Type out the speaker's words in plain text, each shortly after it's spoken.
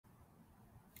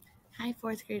Hi,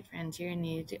 fourth grade friends. You're going to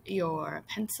need your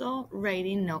pencil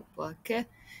writing notebook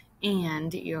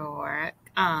and your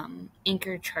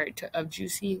anchor chart of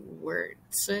juicy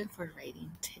words for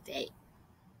writing today.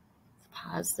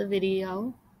 Pause the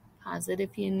video. Pause it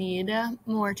if you need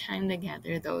more time to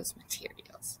gather those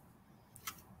materials.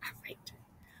 All right.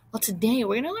 Well, today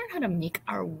we're going to learn how to make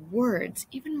our words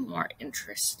even more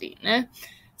interesting.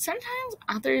 Sometimes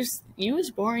authors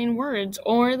use boring words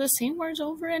or the same words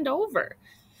over and over.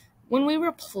 When we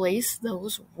replace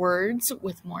those words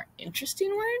with more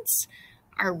interesting words,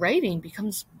 our writing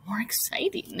becomes more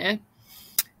exciting.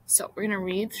 So we're going to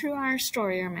read through our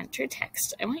story or mentor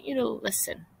text. I want you to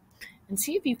listen and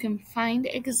see if you can find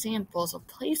examples of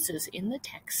places in the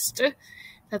text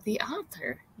that the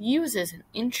author uses an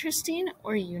interesting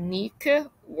or unique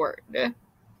word.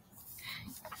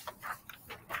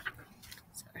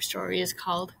 So our story is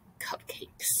called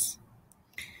Cupcakes.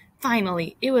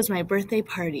 Finally, it was my birthday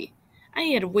party. I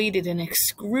had waited an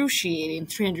excruciating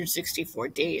 364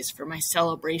 days for my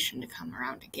celebration to come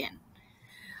around again.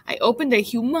 I opened a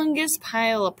humongous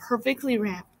pile of perfectly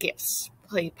wrapped gifts,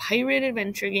 played pirate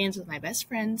adventure games with my best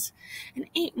friends, and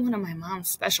ate one of my mom's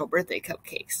special birthday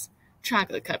cupcakes.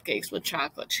 Chocolate cupcakes with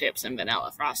chocolate chips and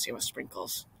vanilla frosting with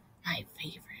sprinkles. My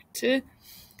favorite.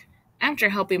 After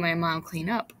helping my mom clean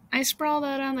up, I sprawled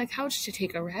out on the couch to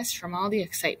take a rest from all the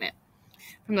excitement.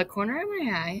 From the corner of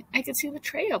my eye, I could see the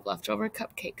tray of leftover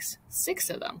cupcakes, 6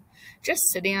 of them, just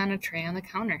sitting on a tray on the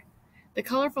counter. The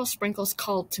colorful sprinkles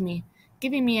called to me,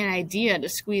 giving me an idea to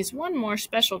squeeze one more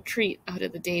special treat out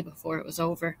of the day before it was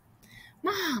over.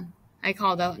 "Mom," I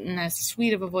called out in as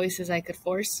sweet of a voice as I could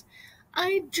force,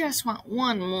 "I just want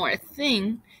one more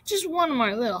thing, just one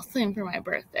more little thing for my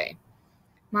birthday."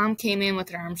 Mom came in with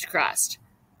her arms crossed.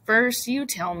 "First, you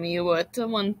tell me what the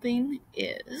one thing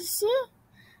is."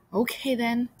 "Okay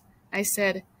then," I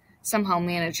said, somehow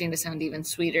managing to sound even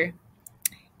sweeter.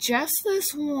 "Just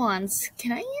this once,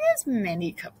 can I eat as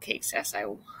many cupcakes as I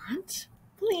want?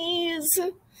 Please?"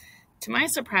 To my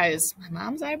surprise, my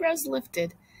mom's eyebrows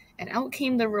lifted, and out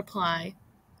came the reply,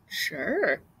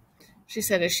 "Sure," she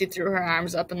said as she threw her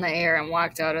arms up in the air and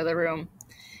walked out of the room.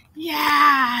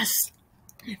 "Yes!"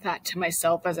 I thought to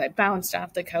myself as I bounced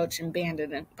off the couch and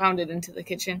bounded into the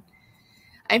kitchen.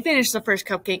 I finished the first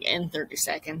cupcake in 30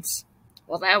 seconds.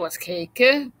 Well, that was cake,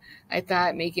 I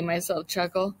thought, making myself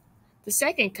chuckle. The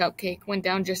second cupcake went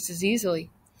down just as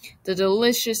easily. The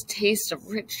delicious taste of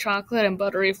rich chocolate and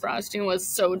buttery frosting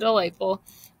was so delightful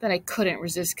that I couldn't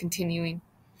resist continuing.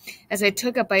 As I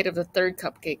took a bite of the third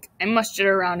cupcake, I mushed it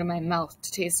around in my mouth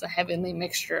to taste the heavenly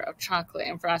mixture of chocolate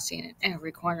and frosting in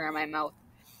every corner of my mouth.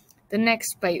 The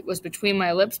next bite was between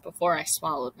my lips before I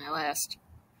swallowed my last.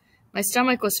 My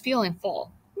stomach was feeling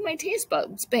full. My taste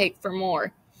buds begged for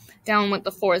more. Down went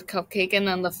the fourth cupcake and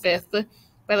then the fifth.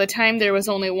 By the time there was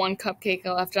only one cupcake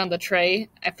left on the tray,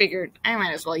 I figured I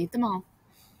might as well eat them all.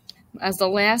 As the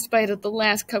last bite of the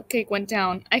last cupcake went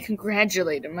down, I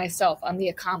congratulated myself on the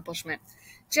accomplishment,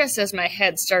 just as my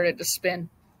head started to spin.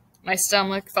 My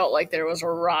stomach felt like there was a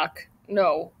rock,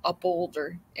 no, a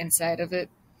boulder, inside of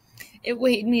it. It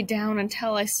weighed me down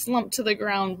until I slumped to the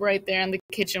ground right there on the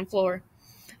kitchen floor.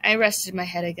 I rested my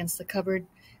head against the cupboard,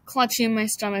 clutching my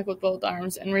stomach with both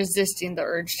arms and resisting the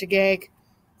urge to gag.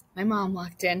 My mom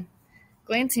walked in,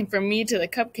 glancing from me to the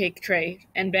cupcake tray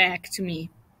and back to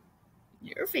me.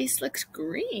 "Your face looks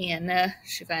green,"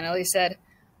 she finally said.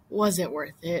 "Was it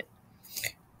worth it?"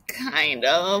 "Kind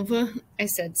of," I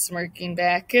said, smirking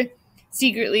back.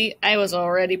 Secretly, I was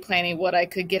already planning what I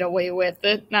could get away with,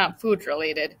 not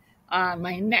food-related, on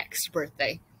my next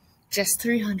birthday. Just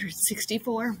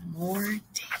 364 more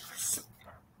days.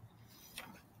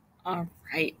 All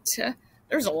right.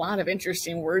 There's a lot of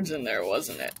interesting words in there,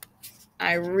 wasn't it?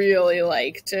 I really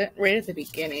liked it right at the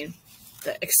beginning.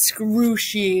 The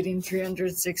excruciating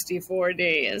 364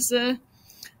 days. I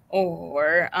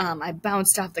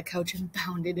bounced off the couch and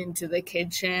bounded into the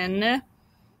kitchen.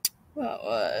 What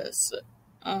was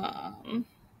one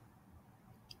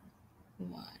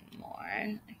more?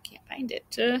 I can't find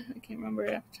it. I can't remember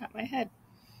it off the top of my head.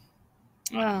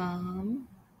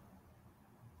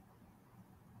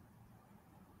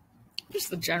 Just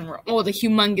the general. Oh, the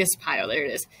humongous pile. There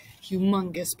it is.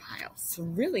 Humongous pile. So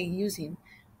really using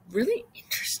really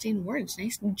interesting words.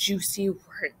 Nice juicy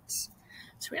words.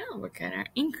 So we're going to look at our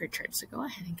anchor chart. So go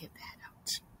ahead and get that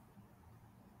out.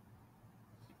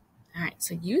 All right.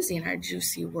 So using our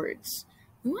juicy words,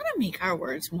 we want to make our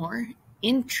words more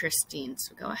interesting.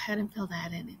 So go ahead and fill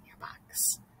that in your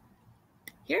box.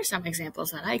 Here are some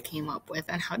examples that I came up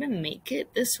with on how to make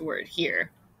it this word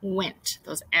here. Went.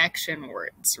 Those action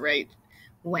words, right?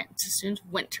 Went. Students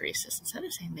went to recess. Instead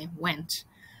of saying they went,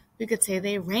 We could say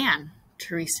they ran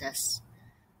to recess,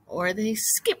 or they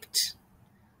skipped,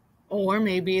 or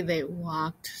maybe they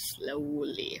walked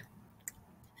slowly.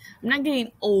 I'm not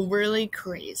getting overly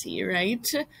crazy, right?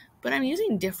 But I'm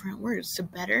using different words to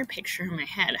better picture in my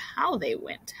head how they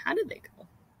went. How did they go?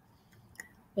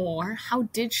 Or how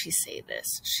did she say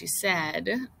this? She said,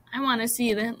 I want to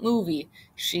see that movie.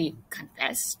 She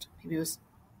confessed. Maybe it was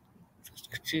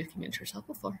she convinced herself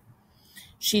before.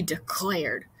 She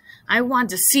declared, I want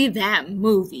to see that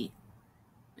movie.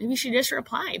 Maybe she just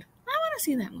replied, I want to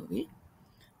see that movie.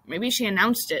 Maybe she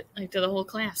announced it, like, to the whole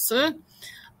class.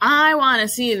 I want to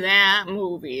see that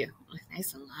movie. Like,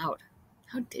 nice and loud.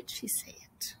 How did she say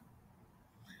it?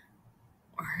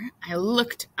 Or I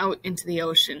looked out into the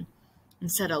ocean.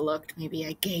 Instead of looked, maybe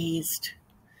I gazed.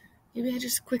 Maybe I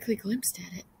just quickly glimpsed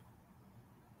at it.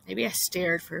 Maybe I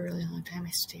stared for a really long time.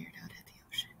 I stared out at the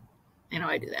ocean. I know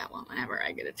I do that one whenever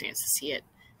I get a chance to see it.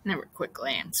 Never a quick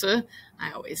glance.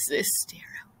 I always stare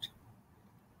out.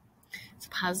 So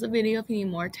pause the video if you need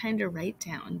more time to write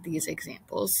down these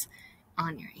examples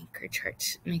on your anchor chart.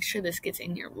 Make sure this gets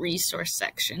in your resource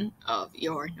section of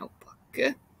your notebook.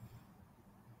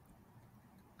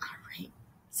 All right.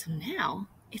 So now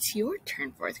it's your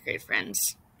turn, 4th grade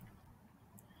friends.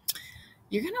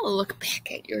 You're going to look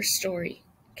back at your story,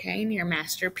 okay, in your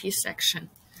masterpiece section,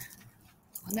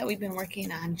 one that we've been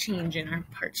working on changing our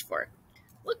parts for.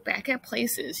 Look back at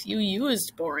places you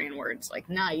used boring words like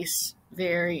nice,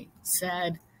 very,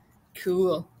 said,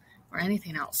 cool, or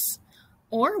anything else.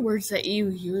 Or words that you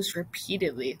use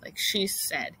repeatedly, like she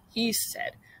said, he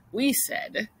said, we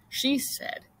said, she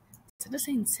said. Instead of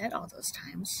saying said all those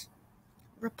times,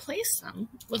 replace them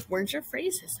with words or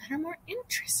phrases that are more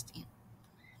interesting.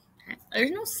 Okay?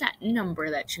 There's no set number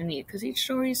that you need because each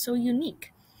story is so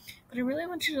unique. But I really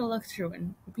want you to look through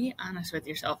and be honest with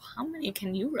yourself. How many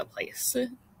can you replace?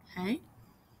 Okay?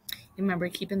 Remember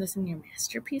keeping this in your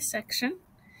masterpiece section.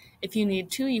 If you need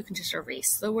to, you can just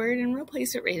erase the word and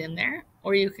replace it right in there.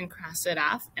 Or you can cross it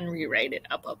off and rewrite it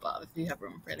up above if you have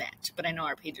room for that. But I know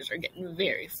our pages are getting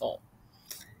very full.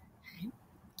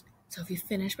 So if you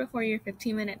finish before your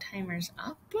 15-minute timer's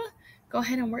up, go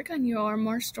ahead and work on your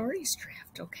More Stories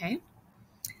draft, okay?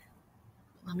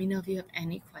 Let me know if you have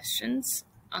any questions.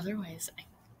 Otherwise, I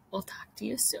will talk to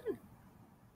you soon.